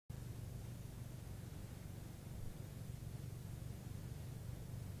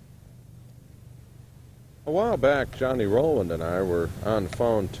A while back, Johnny Rowland and I were on the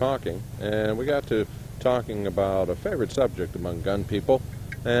phone talking, and we got to talking about a favorite subject among gun people,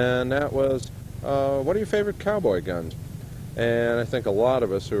 and that was, what are your favorite cowboy guns? And I think a lot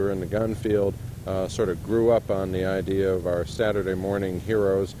of us who are in the gun field sort of grew up on the idea of our Saturday morning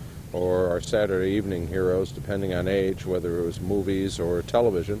heroes or our Saturday evening heroes, depending on age, whether it was movies or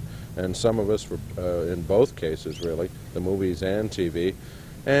television, and some of us were, in both cases really, the movies and TV.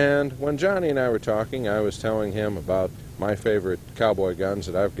 And when Johnny and I were talking, I was telling him about my favorite cowboy guns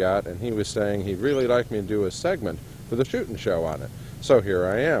that I've got, and he was saying he'd really like me to do a segment for the Shootin' Show on it. So here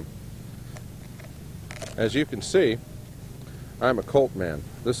I am. As you can see, I'm a Colt man.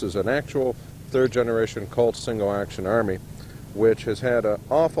 This is an actual third-generation Colt single-action Army, which has had an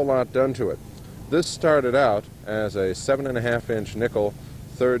awful lot done to it. This started out as a 7.5-inch nickel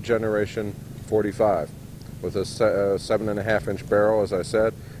third-generation 45. With a 7.5-inch barrel, as I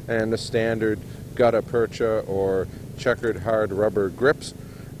said, and the standard gutta percha or checkered hard rubber grips,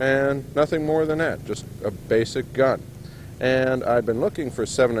 and nothing more than that, just a basic gun. And I've been looking for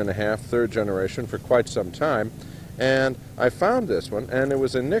 7.5 third generation for quite some time, and I found this one, and it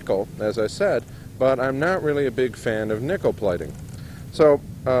was a nickel, as I said, but I'm not really a big fan of nickel plating. So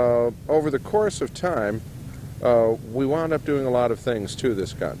over the course of time, we wound up doing a lot of things to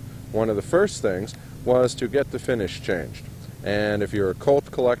this gun. One of the first things was to get the finish changed. And if you're a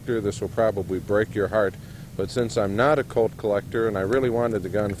Colt collector, this will probably break your heart, but since I'm not a Colt collector and I really wanted the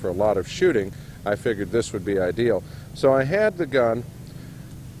gun for a lot of shooting, I figured this would be ideal. So I had the gun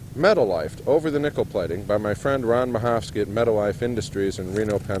metal-lifed over the nickel plating by my friend Ron Mahofsky at Metal Life Industries in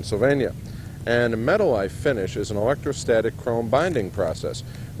Reno, Pennsylvania. And a metal life finish is an electrostatic chrome binding process,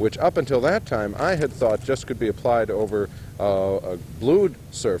 which up until that time I had thought just could be applied over a blued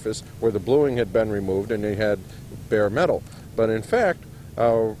surface where the bluing had been removed and you had bare metal. But in fact,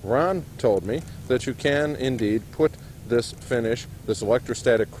 Ron told me that you can indeed put this finish, this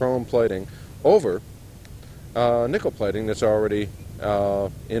electrostatic chrome plating, over nickel plating that's already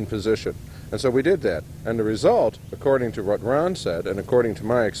in position. And so we did that. And the result, according to what Ron said, and according to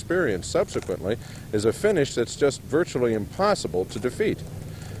my experience subsequently, is a finish that's just virtually impossible to defeat.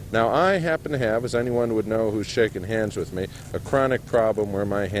 Now, I happen to have, as anyone would know who's shaken hands with me, a chronic problem where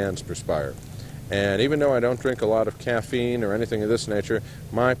my hands perspire. And even though I don't drink a lot of caffeine or anything of this nature,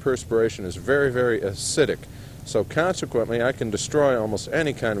 my perspiration is very, very acidic. So consequently, I can destroy almost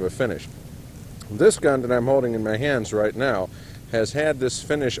any kind of a finish. This gun that I'm holding in my hands right now has had this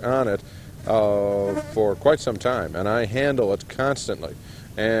finish on it for quite some time, and I handle it constantly.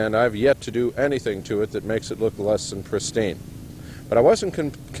 And I've yet to do anything to it that makes it look less than pristine. But I wasn't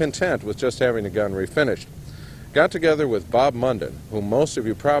content with just having the gun refinished. Got together with Bob Munden, whom most of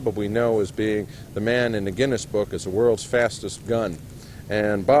you probably know as being the man in the Guinness Book as the world's fastest gun.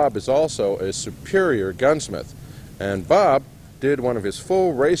 And Bob is also a superior gunsmith. And Bob did one of his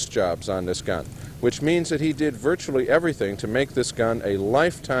full race jobs on this gun, which means that he did virtually everything to make this gun a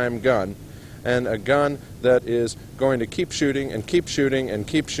lifetime gun, and a gun that is going to keep shooting and keep shooting and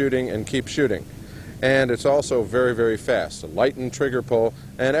keep shooting and keep shooting. And it's also very, very fast. A lightened trigger pull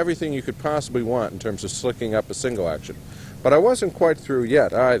and everything you could possibly want in terms of slicking up a single action. But I wasn't quite through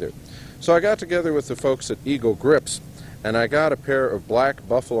yet either. So I got together with the folks at Eagle Grips, and I got a pair of black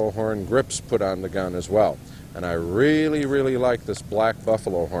buffalo horn grips put on the gun as well. And I really, really like this black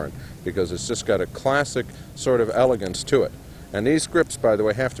buffalo horn because it's just got a classic sort of elegance to it. And these grips, by the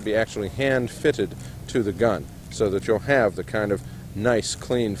way, have to be actually hand-fitted to the gun so that you'll have the kind of nice,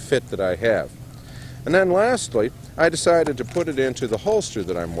 clean fit that I have. And then lastly, I decided to put it into the holster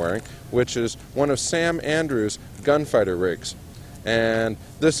that I'm wearing, which is one of Sam Andrews' gunfighter rigs. And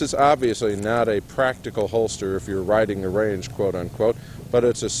this is obviously not a practical holster if you're riding the range, quote unquote, but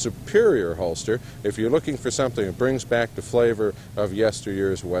it's a superior holster if you're looking for something that brings back the flavor of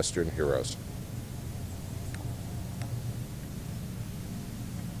yesteryear's Western heroes.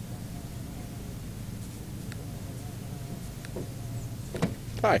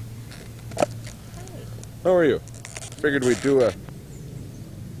 Hi. How are you? Figured we'd do a...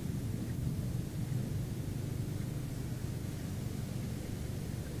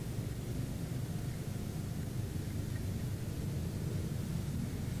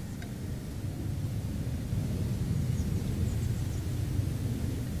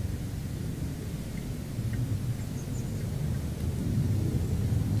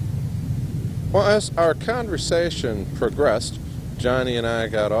 Well, as our conversation progressed, Johnny and I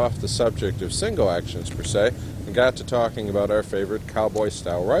got off the subject of single actions per se and got to talking about our favorite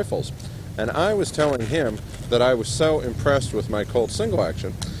cowboy-style rifles. And I was telling him that I was so impressed with my Colt single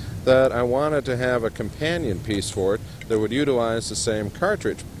action that I wanted to have a companion piece for it that would utilize the same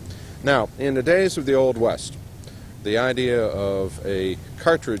cartridge. Now, in the days of the Old West, the idea of a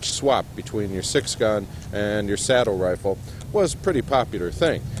cartridge swap between your 6-gun and your saddle rifle was a pretty popular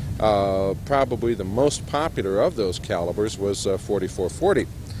thing. Probably the most popular of those calibers was 4440.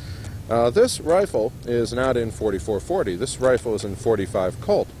 This rifle is not in 4440. This rifle is in 45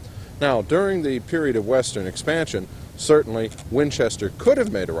 Colt. Now, during the period of Western expansion, certainly Winchester could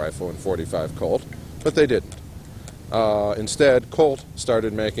have made a rifle in 45 Colt, but they didn't. Instead, Colt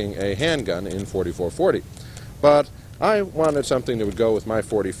started making a handgun in 4440. But I wanted something that would go with my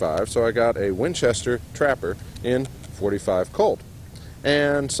 45, so I got a Winchester Trapper in 45 Colt.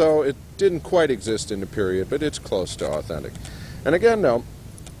 And so it didn't quite exist in the period, but it's close to authentic. And again, no,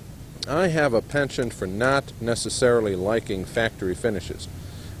 I have a penchant for not necessarily liking factory finishes.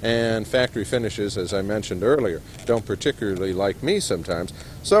 And factory finishes, as I mentioned earlier, don't particularly like me sometimes.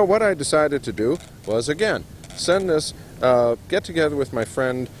 So what I decided to do was, again, send this, get together with my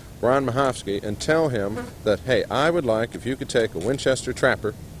friend Ron Mahofsky and tell him that, hey, I would like if you could take a Winchester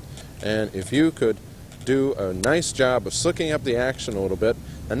Trapper and if you could do a nice job of slicking up the action a little bit,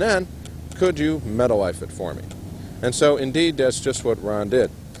 and then could you metal life it for me? And so indeed that's just what Ron did.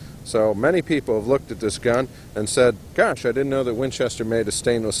 So many people have looked at this gun and said, gosh, I didn't know that Winchester made a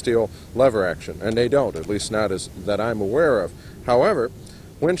stainless steel lever action, and they don't, at least not as that I'm aware of. However,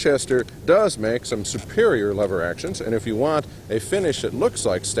 Winchester does make some superior lever actions, and if you want a finish that looks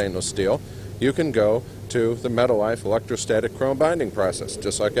like stainless steel, you can go to the Metal Life electrostatic chrome binding process,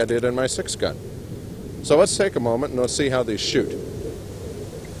 just like I did in my 6-gun. So let's take a moment and let's see how these shoot.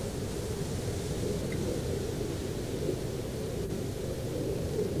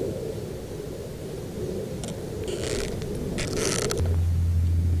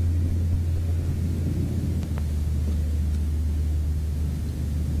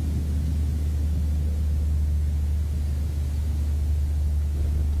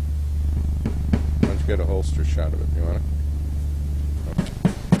 Get a holster shot of it. You want it? Okay.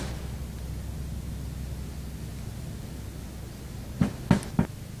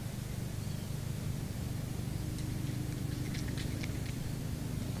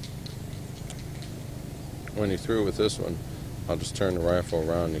 When you're through with this one, I'll just turn the rifle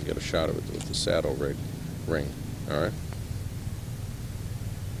around and get a shot of it with the saddle ring. All right.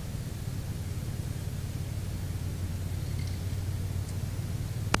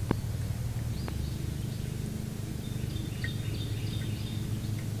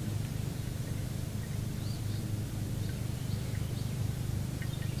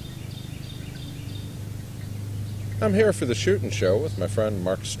 I'm here for the shooting show with my friend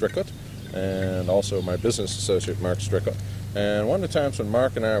Mark Strickland and also my business associate Mark Strickland. And one of the times when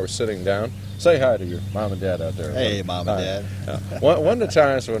Mark and I were sitting down, say hi to your mom and dad out there. Hey, Mom and Dad. One of the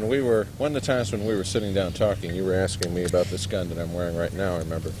times when we were sitting down talking, you were asking me about this gun that I'm wearing right now. I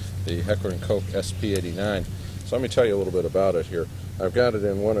remember the Heckler & Koch SP89. So let me tell you a little bit about it here. I've got it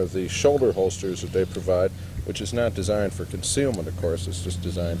in one of the shoulder holsters that they provide, which is not designed for concealment, of course. It's just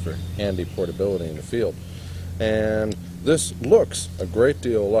designed for handy portability in the field. And this looks a great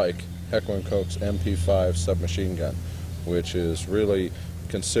deal like Heckler & Koch's MP5 submachine gun, which is really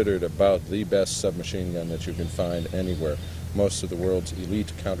considered about the best submachine gun that you can find anywhere. Most of the world's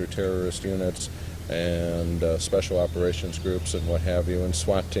elite counter-terrorist units and special operations groups and what have you, and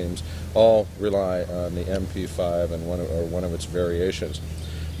SWAT teams all rely on the MP5 and one of its variations.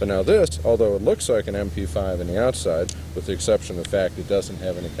 But now this, although it looks like an MP5 on the outside, with the exception of the fact it doesn't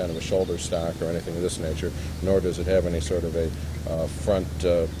have any kind of a shoulder stock or anything of this nature, nor does it have any sort of a front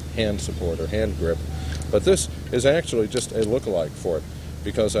hand support or hand grip, but this is actually just a look-alike for it,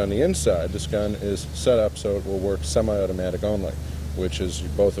 because on the inside this gun is set up so it will work semi-automatic only, which, as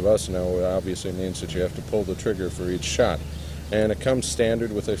both of us know, obviously means that you have to pull the trigger for each shot. And it comes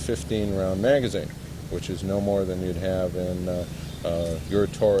standard with a 15-round magazine, which is no more than you'd have in your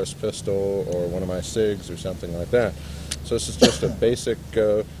Taurus pistol or one of my SIGs or something like that. So this is just a basic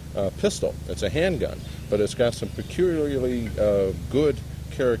pistol. It's a handgun, but it's got some peculiarly good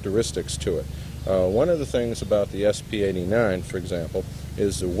characteristics to it. One of the things about the SP89, for example,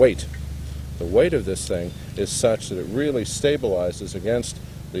 is the weight. The weight of this thing is such that it really stabilizes against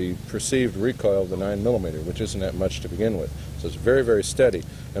the perceived recoil of the 9mm, which isn't that much to begin with. So it's very, very steady.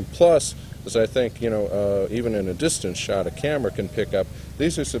 And plus, as I think, even in a distance shot a camera can pick up,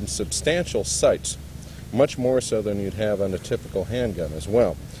 these are some substantial sights, much more so than you'd have on a typical handgun as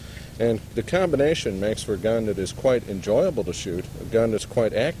well. And the combination makes for a gun that is quite enjoyable to shoot, a gun that's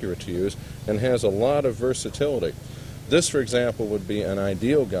quite accurate to use, and has a lot of versatility. This, for example, would be an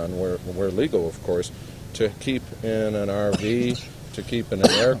ideal gun, where legal, of course, to keep in an RV to keep in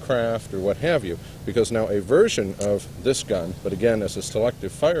an aircraft or what have you, because now a version of this gun, but again as a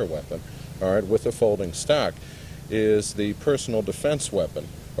selective fire weapon, all right, with a folding stock, is the personal defense weapon,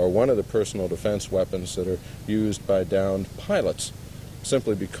 or one of the personal defense weapons that are used by downed pilots,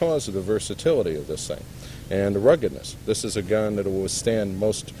 simply because of the versatility of this thing and the ruggedness. This is a gun that will withstand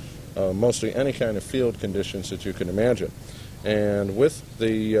mostly any kind of field conditions that you can imagine. And with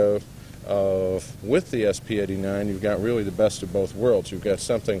the SP-89, you've got really the best of both worlds. You've got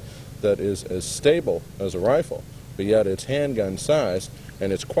something that is as stable as a rifle, but yet it's handgun sized,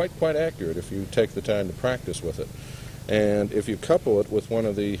 and it's quite accurate if you take the time to practice with it. And if you couple it with one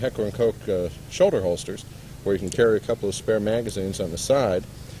of the Heckler & Koch shoulder holsters, where you can carry a couple of spare magazines on the side,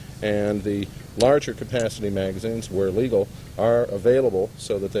 and the larger capacity magazines, where legal, are available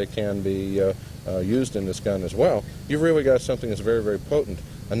so that they can be used in this gun as well, you've really got something that's very potent.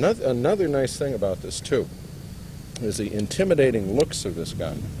 Another nice thing about this, too, is the intimidating looks of this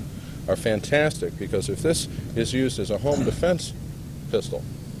gun are fantastic, because if this is used as a home defense pistol,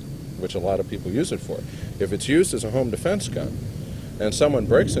 which a lot of people use it for, if it's used as a home defense gun and someone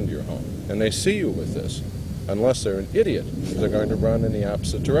breaks into your home and they see you with this, unless they're an idiot, they're going to run in the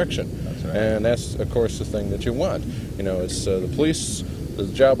opposite direction. That's right. And that's, of course, the thing that you want. You know, it's the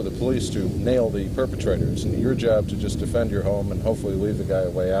job of the police to nail the perpetrators, and your job to just defend your home and hopefully leave the guy a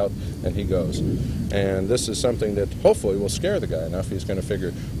way out, and he goes. And this is something that hopefully will scare the guy enough. He's going to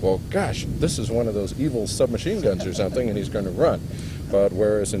figure, well, gosh, this is one of those evil submachine guns or something, and he's going to run. But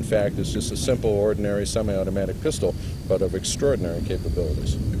whereas, in fact, it's just a simple, ordinary semi-automatic pistol, but of extraordinary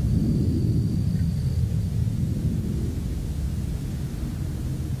capabilities.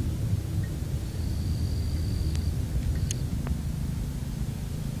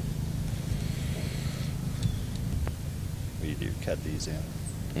 We do cut these in.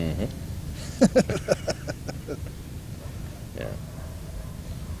 Mm-hmm. Yeah.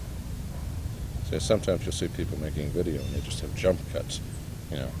 So sometimes you'll see people making video and they just have jump cuts,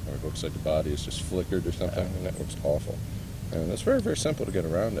 you know, or it looks like the body is just flickered or something, and that looks awful. And it's very simple to get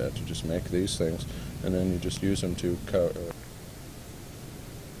around that. You just make these things, and then you just use them to cut.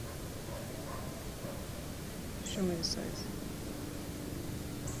 Show me the size.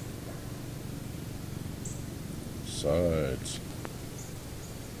 Sides.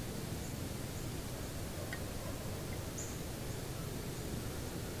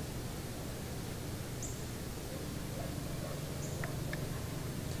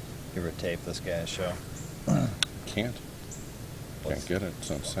 You ever tape this guy's show? Can't get it.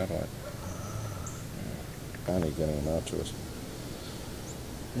 It's on satellite. Bonnie getting them out to us.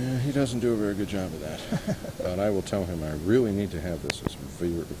 Yeah, he doesn't do a very good job of that. But I will tell him I really need to have this. It's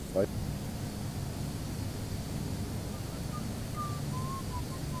very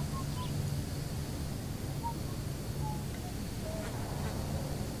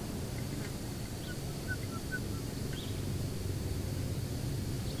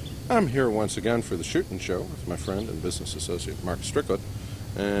I'm here once again for the Shootin' Show with my friend and business associate Mark Strickland,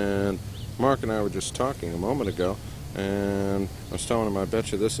 and Mark and I were just talking a moment ago, and I was telling him I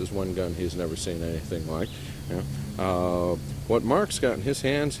bet you this is one gun he's never seen anything like. You know? What Mark's got in his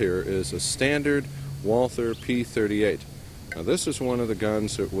hands here is a standard Walther P38. Now this is one of the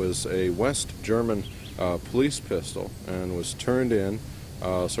guns that was a West German police pistol and was turned in,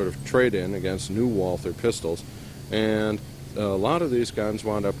 sort of trade-in against new Walther pistols, and a lot of these guns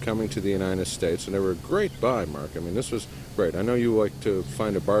wound up coming to the United States, and they were a great buy, Mark. I mean, this was great. I know you like to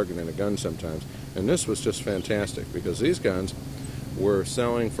find a bargain in a gun sometimes, and this was just fantastic, because these guns were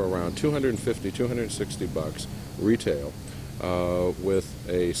selling for around $250, $260 retail, with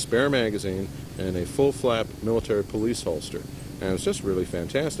a spare magazine and a full-flap military police holster, and it's just really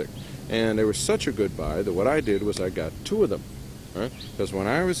fantastic. And they were such a good buy that what I did was I got two of them, right? Because when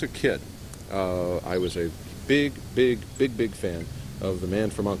I was a kid, I was a big fan of The Man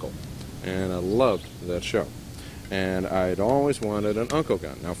from U.N.C.L.E., and I loved that show. And I'd always wanted an Uncle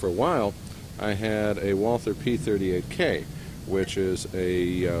gun. Now, for a while, I had a Walther P38K, which is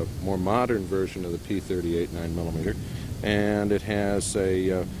a more modern version of the P38 9mm, and it has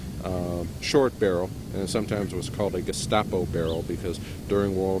a short barrel, and sometimes it was called a Gestapo barrel, because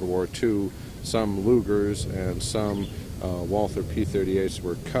during World War II, some Lugers and some Walther P38s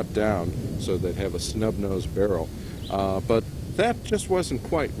were cut down so they'd have a snub-nosed barrel. But that just wasn't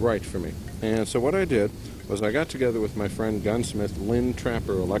quite right for me. And so what I did was I got together with my friend gunsmith Lynn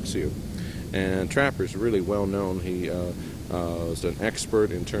Trapper Alexiou. And Trapper's really well known. He is an expert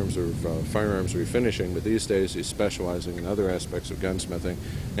in terms of firearms refinishing, but these days he's specializing in other aspects of gunsmithing.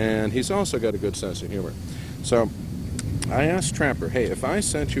 And he's also got a good sense of humor. So I asked Trapper, hey, if I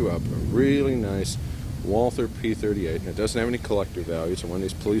sent you up a really nice Walther P38, and it doesn't have any collector values, and one of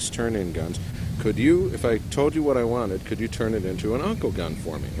these police turn-in guns. Could you, if I told you what I wanted, could you turn it into an uncle gun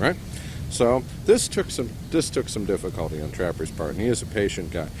for me, right? So this took some difficulty on Trapper's part, and he is a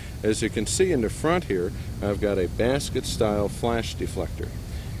patient guy. As you can see in the front here, I've got a basket-style flash deflector,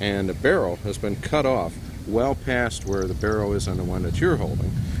 and the barrel has been cut off well past where the barrel is on the one that you're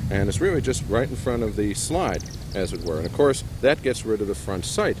holding, and it's really just right in front of the slide, as it were. And of course, that gets rid of the front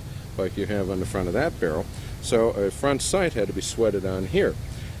sight, like you have on the front of that barrel. So a front sight had to be sweated on here.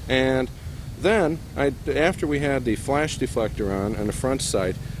 And then, after we had the flash deflector on and the front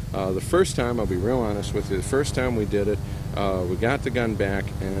sight, the first time, I'll be real honest with you, the first time we did it, we got the gun back,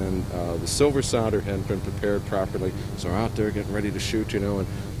 and the silver solder hadn't been prepared properly, so we're out there getting ready to shoot, and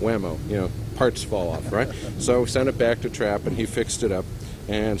whammo, parts fall off, right? So we sent it back to Trap, and he fixed it up,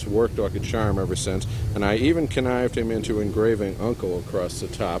 and it's worked like a charm ever since. And I even connived him into engraving Uncle across the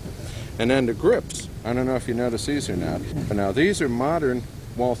top. And then the grips, I don't know if you notice these or not, but now these are modern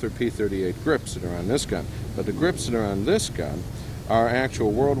Walther P38 grips that are on this gun, but the grips that are on this gun are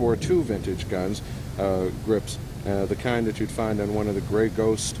actual World War II vintage guns, grips, the kind that you'd find on one of the Grey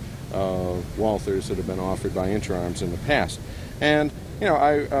Ghost Walthers that have been offered by Interarms in the past. And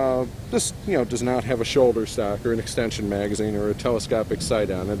this does not have a shoulder stock or an extension magazine or a telescopic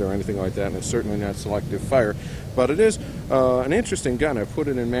sight on it or anything like that, and it's certainly not selective fire. But it is an interesting gun. I've put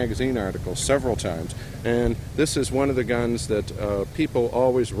it in magazine articles several times, and this is one of the guns that people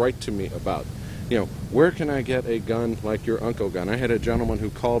always write to me about. Where can I get a gun like your Uncle gun? I had a gentleman who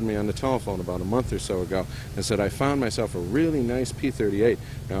called me on the telephone about a month or so ago and said, I found myself a really nice P38.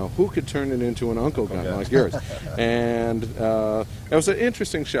 Now, who could turn it into an Uncle gun like yours? And it was an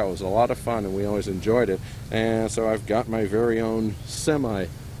interesting show. It was a lot of fun, and we always enjoyed it. And so I've got my very own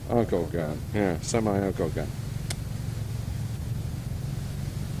semi-Uncle gun. Yeah, semi-Uncle gun.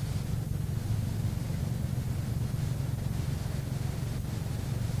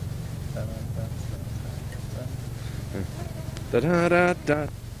 Da-da-da-da.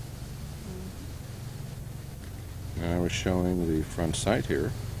 Now we're showing the front sight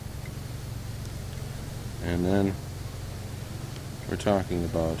here. And then we're talking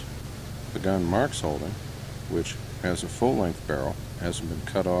about the gun Mark's holding, which has a full-length barrel, hasn't been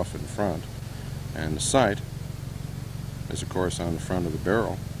cut off in front, and the sight is, of course, on the front of the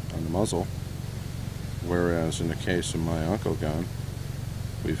barrel, on the muzzle, whereas in the case of my Uncle gun,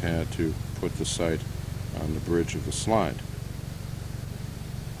 we've had to put the sight on the bridge of the slide.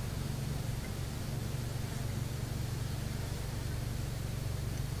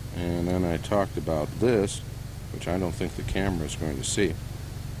 And then I talked about this, which I don't think the camera is going to see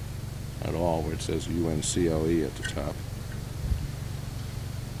at all, where it says UNCLE at the top.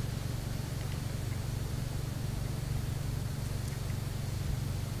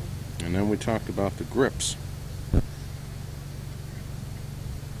 And then we talked about the grips,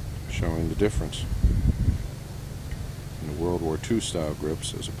 showing the difference in the World War II style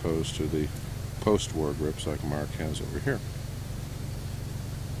grips as opposed to the post-war grips like Mark has over here.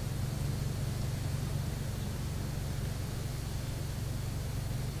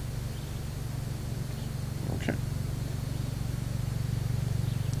 Okay.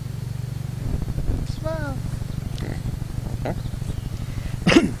 Wow. Okay.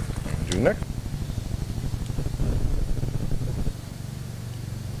 Do next.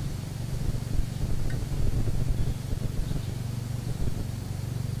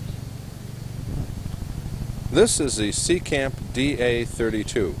 This is the Seacamp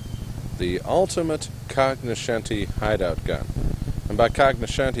DA-32, the ultimate cognoscenti hideout gun. And by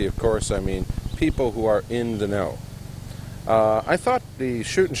cognoscenti, of course, I mean people who are in the know. I thought the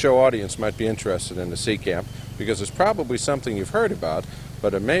Shoot and Show audience might be interested in the Seacamp because it's probably something you've heard about,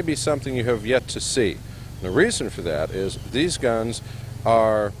 but it may be something you have yet to see. And the reason for that is these guns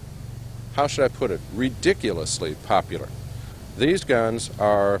are, how should I put it, ridiculously popular. These guns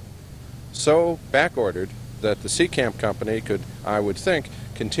are so back-ordered that the Seacamp company could, I would think,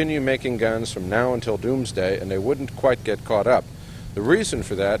 continue making guns from now until doomsday, and they wouldn't quite get caught up. The reason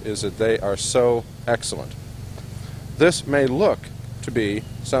for that is that they are so excellent. This may look to be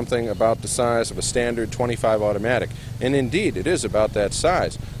something about the size of a standard 25 automatic, and indeed it is about that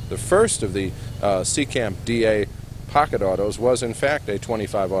size. The first of the Seacamp DA pocket autos was in fact a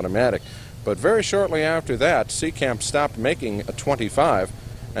 25 automatic, but very shortly after that Seacamp stopped making a 25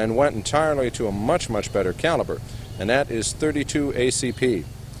 and went entirely to a much, much better caliber, and that is 32 ACP.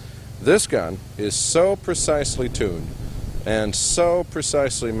 This gun is so precisely tuned and so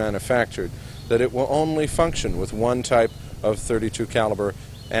precisely manufactured that it will only function with one type of 32 caliber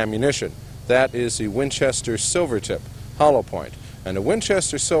ammunition. That is the Winchester Silvertip hollow point. And the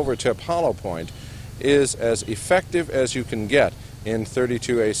Winchester Silvertip hollow point is as effective as you can get in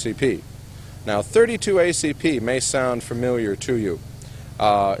 .32 ACP. Now, .32 ACP may sound familiar to you.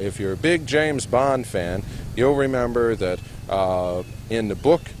 If you're a big James Bond fan, you'll remember that in the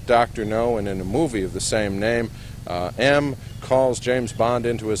book Dr. No and in the movie of the same name, M calls James Bond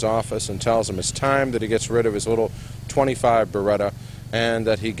into his office and tells him it's time that he gets rid of his little .25 Beretta and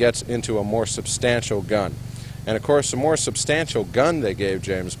that he gets into a more substantial gun. And of course, the more substantial gun they gave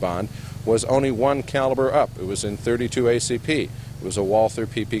James Bond was only one caliber up. It was in .32 ACP. It was a Walther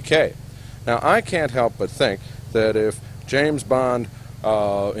PPK. Now, I can't help but think that if James Bond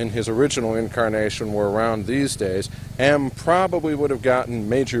in his original incarnation were around these days, M probably would have gotten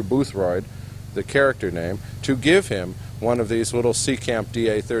Major Boothroyd, the character name, to give him one of these little Seacamp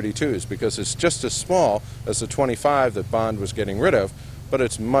DA-32s, because it's just as small as the .25 that Bond was getting rid of, but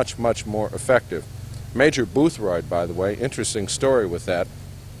it's much, much more effective. Major Boothroyd, by the way, interesting story with that.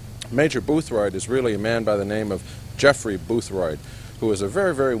 Major Boothroyd is really a man by the name of Geoffrey Boothroyd, who was a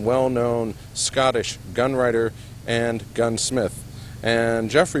very, very well-known Scottish gunwriter and gunsmith.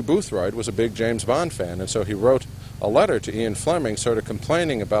 And Geoffrey Boothroyd was a big James Bond fan, and so he wrote a letter to Ian Fleming sort of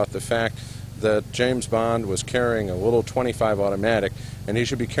complaining about the fact that James Bond was carrying a little .25 automatic and he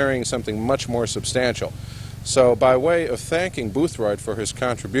should be carrying something much more substantial. So by way of thanking Boothroyd for his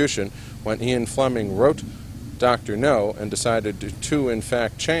contribution, when Ian Fleming wrote Dr. No and decided to in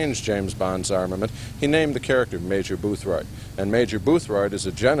fact change James Bond's armament, he named the character Major Boothroyd. And Major Boothroyd is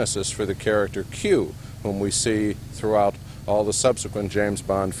a genesis for the character Q, whom we see throughout all the subsequent James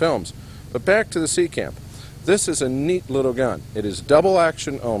Bond films. But back to the Seacamp. This is a neat little gun. It is double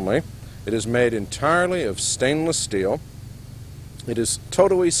action only. It is made entirely of stainless steel. It is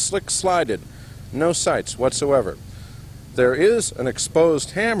totally slick-slided, no sights whatsoever. There is an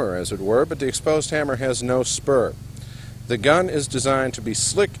exposed hammer, as it were, but the exposed hammer has no spur. The gun is designed to be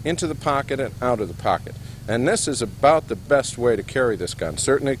slick into the pocket and out of the pocket. And this is about the best way to carry this gun.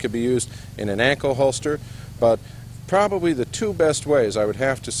 Certainly it could be used in an ankle holster, but probably the two best ways, I would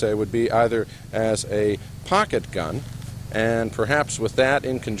have to say, would be either as a pocket gun, and perhaps with that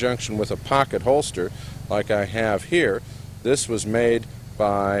in conjunction with a pocket holster like I have here. This was made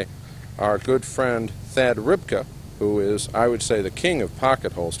by our good friend Thad Ribka, who is, I would say, the king of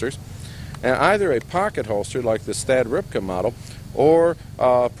pocket holsters. And either a pocket holster like this Thad Ribka model, or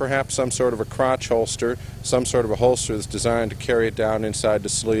perhaps some sort of a crotch holster, some sort of a holster that's designed to carry it down inside the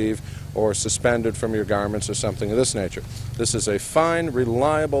sleeve or suspended from your garments or something of this nature. This is a fine,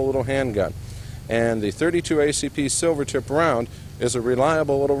 reliable little handgun. And the .32 ACP Silvertip round is a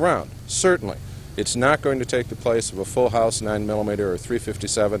reliable little round, certainly. It's not going to take the place of a full house 9mm or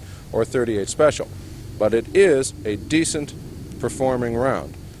 357 or 38 Special, but it is a decent performing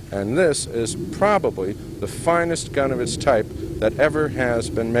round. And this is probably the finest gun of its type that ever has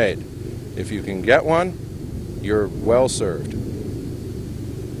been made. If you can get one, you're well served.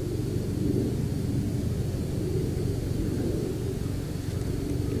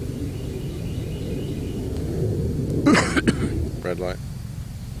 Red light.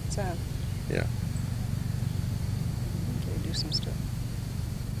 What's that? Yeah. Okay, do some stuff.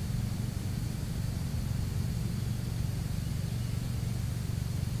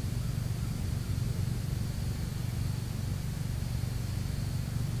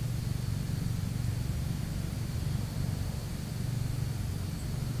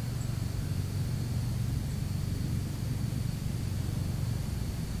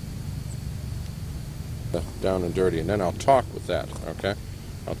 Down and dirty, and then I'll talk with that, okay?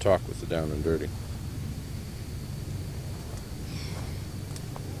 I'll talk with the down and dirty.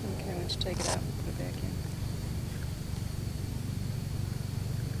 Okay, let's take it out and put it back in.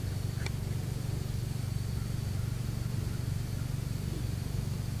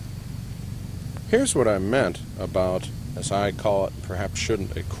 Here's what I meant about, as I call it, perhaps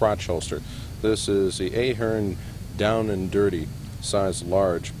shouldn't, a crotch holster. This is the Ahern down and dirty, size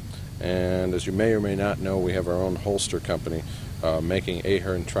large. And as you may or may not know, we have our own holster company making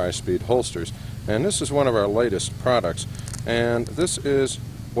Ahern tri-speed holsters. And this is one of our latest products. And this is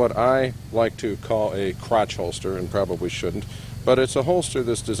what I like to call a crotch holster, and probably shouldn't. But it's a holster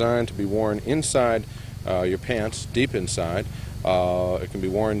that's designed to be worn inside your pants, deep inside. It can be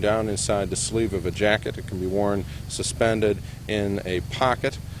worn down inside the sleeve of a jacket. It can be worn suspended in a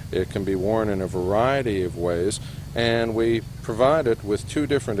pocket. It can be worn in a variety of ways. And we provide it with two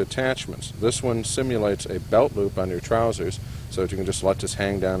different attachments. This one simulates a belt loop on your trousers, so that you can just let this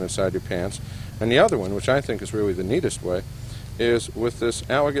hang down inside your pants. And the other one, which I think is really the neatest way, is with this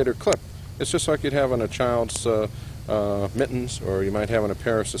alligator clip. It's just like you'd have on a child's mittens, or you might have on a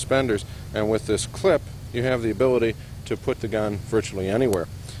pair of suspenders. And with this clip, you have the ability to put the gun virtually anywhere.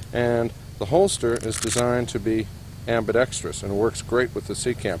 And The holster is designed to be ambidextrous and works great with the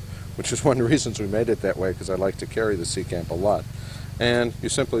C-Camp, which is one of the reasons we made it that way, because I like to carry the C-Camp a lot. And you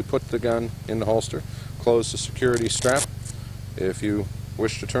simply put the gun in the holster, close the security strap. If you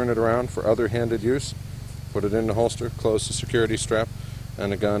wish to turn it around for other-handed use, put it in the holster, close the security strap,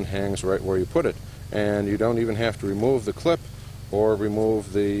 and the gun hangs right where you put it. And you don't even have to remove the clip or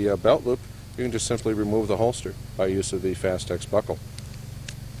remove the belt loop. You can just simply remove the holster by use of the Fastex buckle.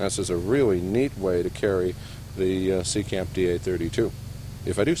 This is a really neat way to carry the C-Camp DA-32,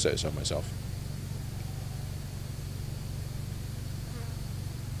 if I do say so myself.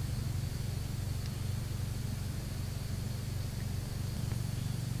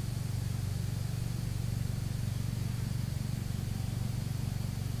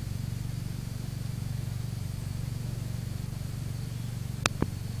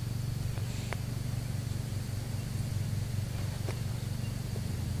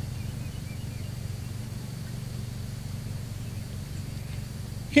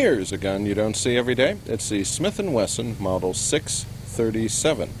 Here's a gun you don't see every day. It's the Smith & Wesson Model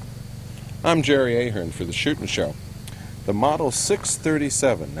 637. I'm Jerry Ahern for the Shootin' Show. The Model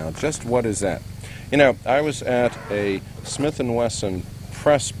 637, now just what is that? You know, I was at a Smith & Wesson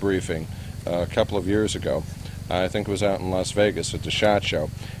press briefing a couple of years ago. I think it was out in Las Vegas at the SHOT Show.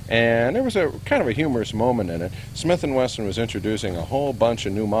 And there was a kind of a humorous moment in it. Smith & Wesson was introducing a whole bunch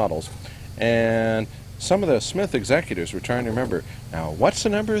of new models, and some of the Smith executives were trying to remember, now, what's the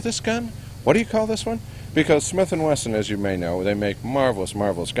number of this gun? What do you call this one? Because Smith & Wesson, as you may know, they make marvelous,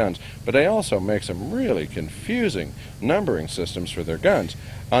 marvelous guns, but they also make some really confusing numbering systems for their guns,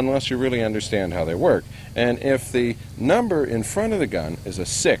 unless you really understand how they work. And if the number in front of the gun is a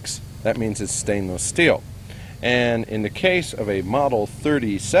 6, that means it's stainless steel. And in the case of a Model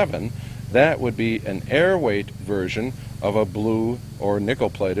 37, that would be an airweight version of a blue or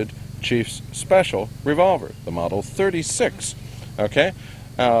nickel-plated Chief's Special revolver, the Model 36. Okay?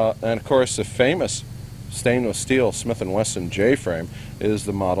 And of course, the famous stainless steel Smith & Wesson J-frame is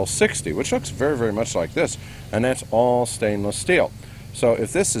the Model 60, which looks very, very much like this, and that's all stainless steel. So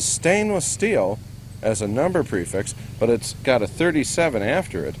if this is stainless steel as a number prefix, but it's got a 37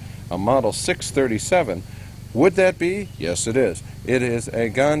 after it, a Model 637, would that be? Yes, it is. It is a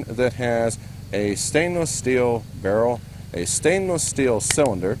gun that has a stainless steel barrel, a stainless steel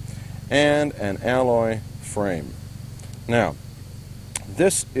cylinder, and an alloy frame. Now,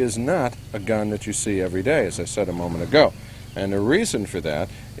 this is not a gun that you see every day, as I said a moment ago. And the reason for that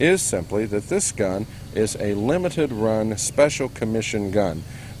is simply that this gun is a limited run special commission gun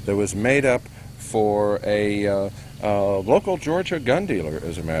that was made up for a local Georgia gun dealer,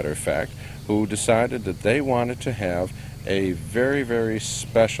 as a matter of fact, who decided that they wanted to have a very, very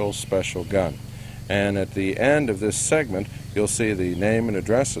special gun. And at the end of this segment, you'll see the name and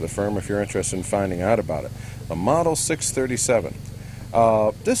address of the firm if you're interested in finding out about it. The Model 637.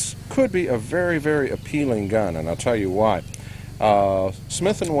 This could be a very, very appealing gun, and I'll tell you why.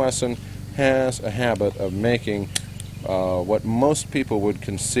 Smith & Wesson has a habit of making what most people would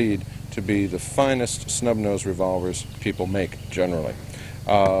concede to be the finest snub-nose revolvers people make, generally.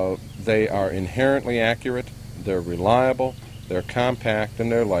 They are inherently accurate, they're reliable, they're compact, and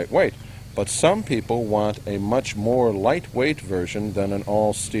they're lightweight. But some people want a much more lightweight version than an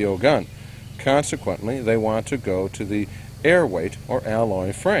all-steel gun. Consequently, they want to go to the airweight or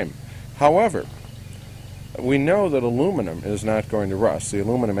alloy frame. However, we know that aluminum is not going to rust. The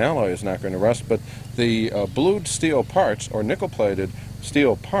aluminum alloy is not going to rust, but the blued steel parts or nickel-plated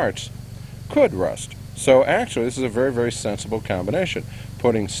steel parts could rust. So actually, this is a very, very sensible combination,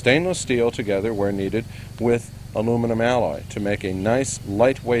 putting stainless steel together where needed with aluminum alloy to make a nice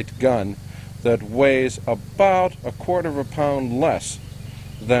lightweight gun that weighs about 1/4 pound less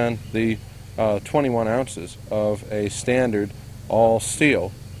than the 21 ounces of a standard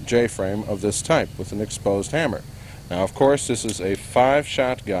all-steel J-frame of this type with an exposed hammer. Now, of course, this is a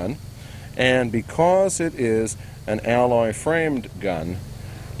 5-shot gun, and because it is an alloy-framed gun,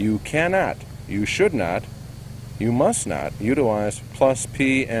 you cannot, you should not, you must not utilize plus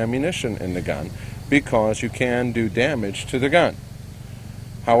P ammunition in the gun, because you can do damage to the gun.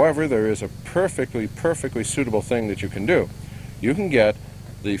 However, there is a perfectly suitable thing that you can do. You can get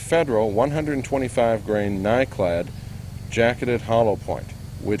the Federal 125 grain Nyclad jacketed hollow point,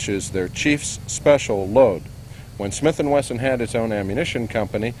 which is their Chief's Special load. When Smith & Wesson had its own ammunition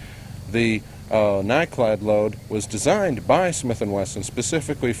company, the Nyclad load was designed by Smith & Wesson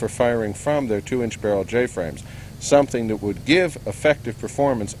specifically for firing from their 2-inch barrel J-frames, something that would give effective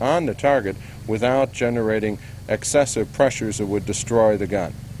performance on the target without generating excessive pressures that would destroy the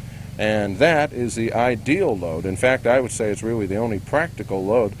gun. And that is the ideal load. In fact, I would say it's really the only practical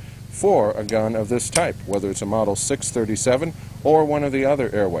load for a gun of this type, whether it's a Model 637 or one of the other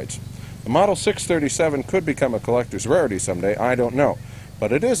airweights. The Model 637 could become a collector's rarity someday, I don't know.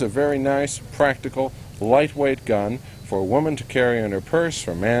 But it is a very nice, practical, lightweight gun for a woman to carry in her purse,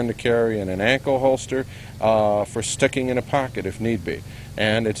 for a man to carry in an ankle holster, for sticking in a pocket if need be.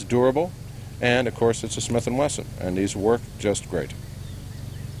 And it's durable, and of course it's a Smith & Wesson, and these work just great.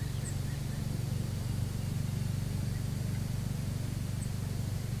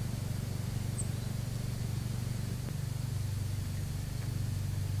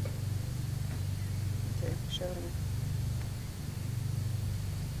 Okay, show it to me.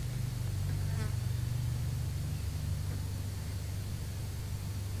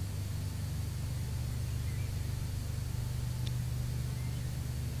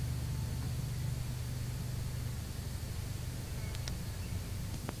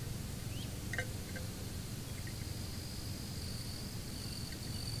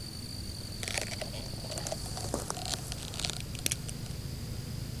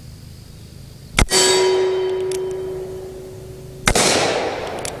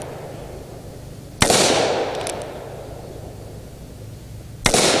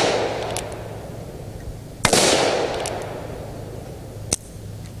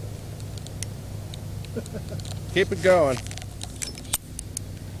 Keep it going.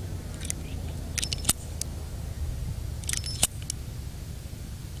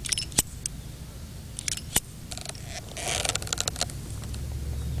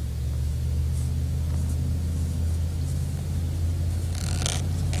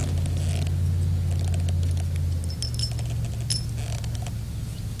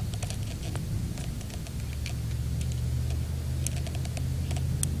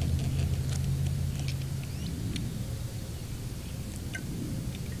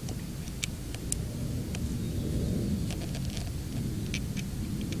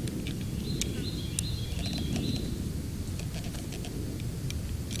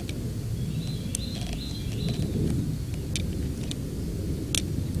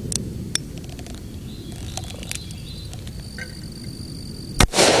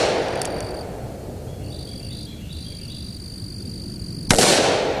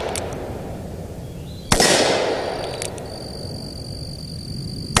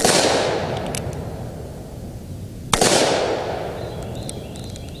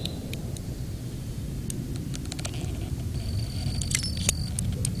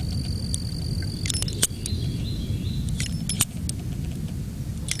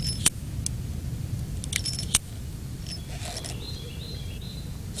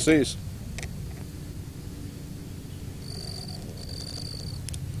 Cease.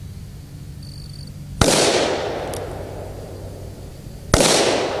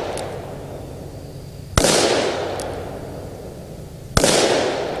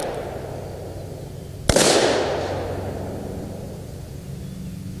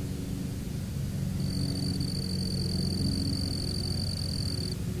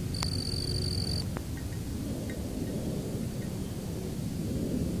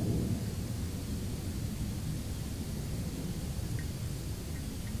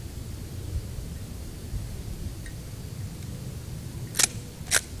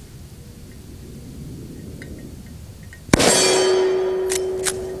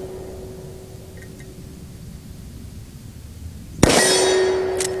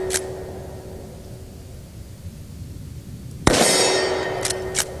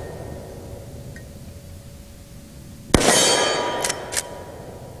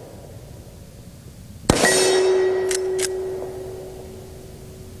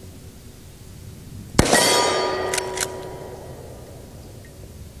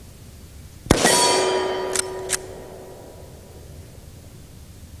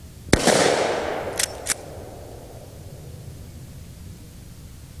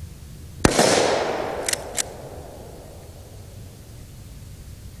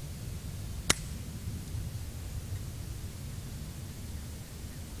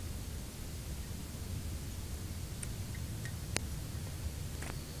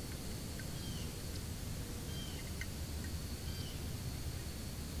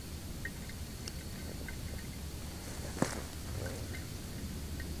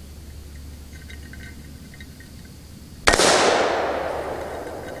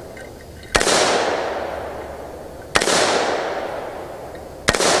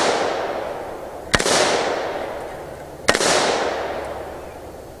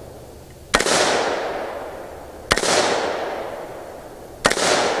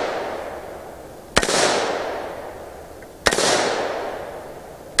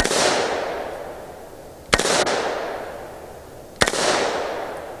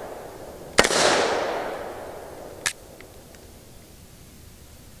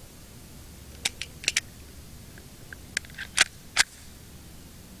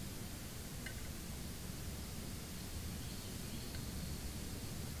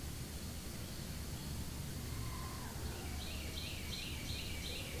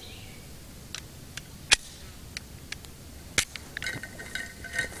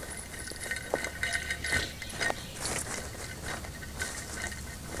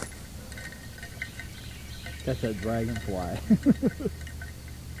 That's a dragonfly.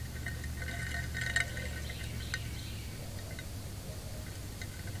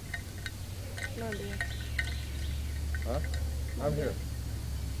 Come on, dear. Huh? I'm here.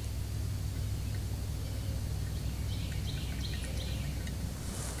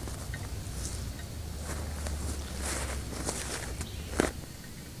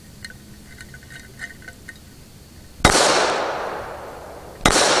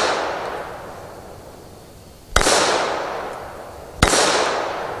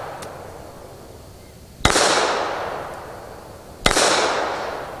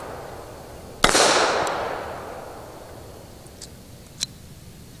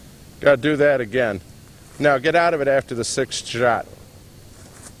 Got to do that again. Now get out of it after the 6th shot.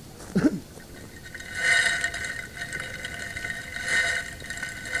 That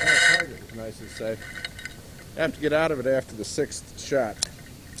target is nice and safe. You have to get out of it after the 6th shot.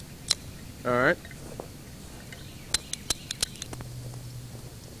 All right.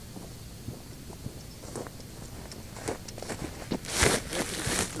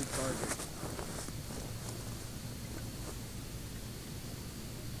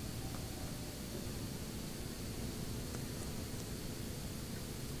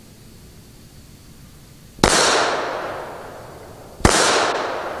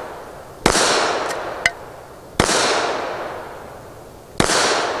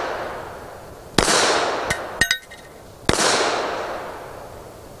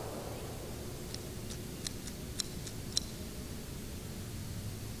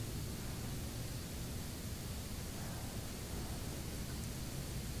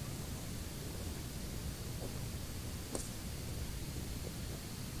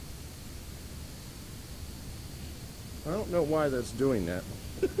 I don't know why that's doing that.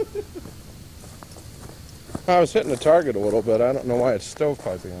 I was hitting the target a little bit. I don't know why it's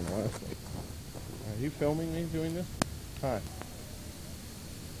stovepiping on the last one. Are you filming me doing this? Hi.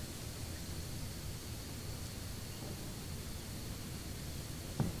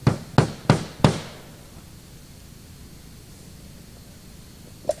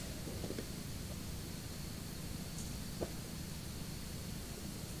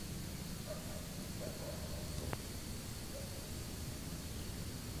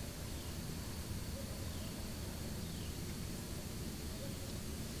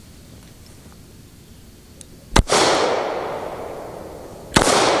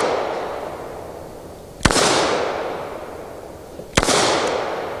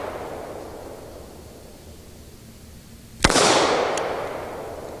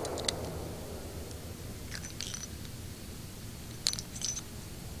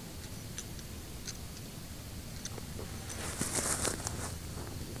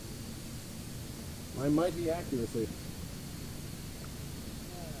 My mighty accuracy.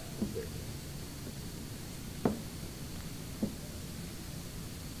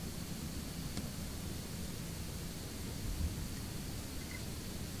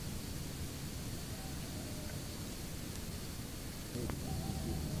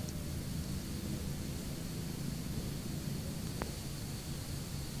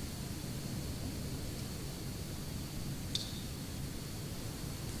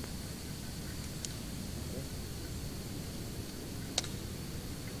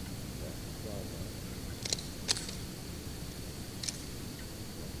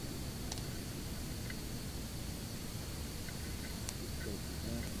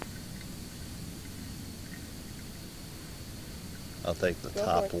 I'll take the Go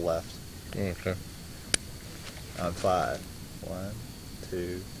top for it. left Okay. on 5. 1,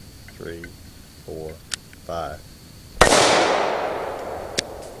 2, 3, 4, 5.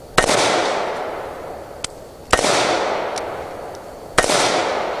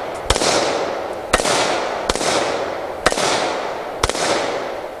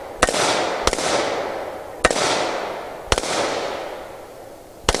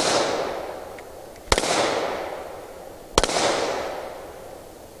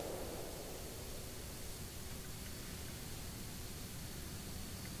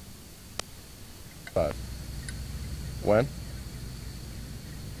 Five. When?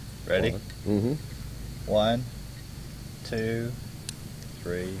 Ready? Mm-hmm. 1, 2,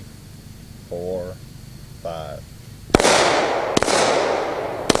 3, 4, 5.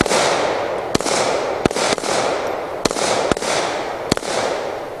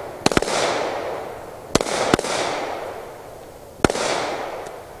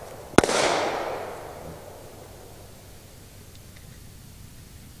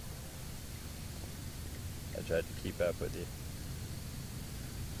 I tried to keep up with you.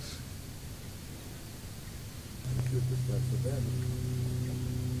 That's the bed.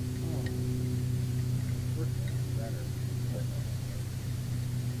 Oh.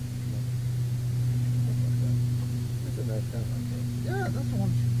 Yeah, that's the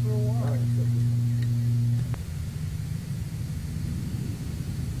one for a while.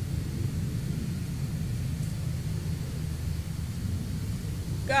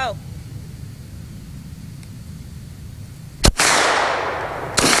 Go.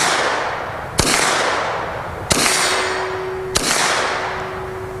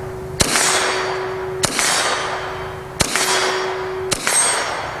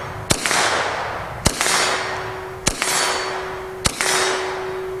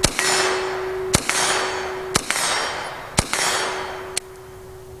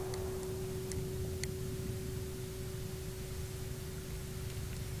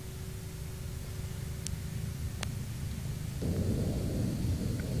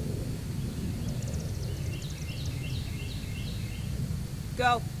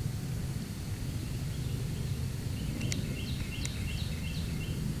 Go.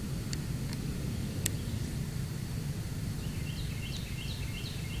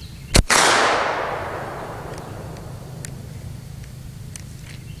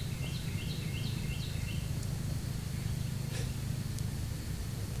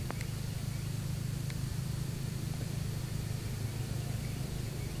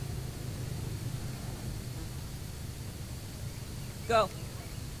 Go.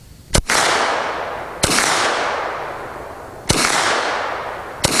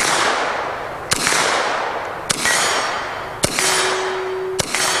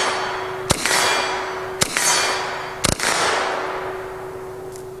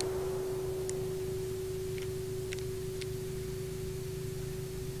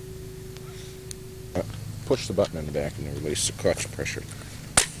 Push the button in the back and you release the clutch pressure.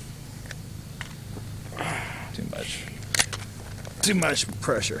 Too much. Too much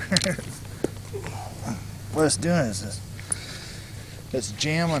pressure. What it's doing is it's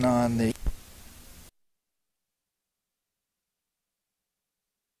jamming on the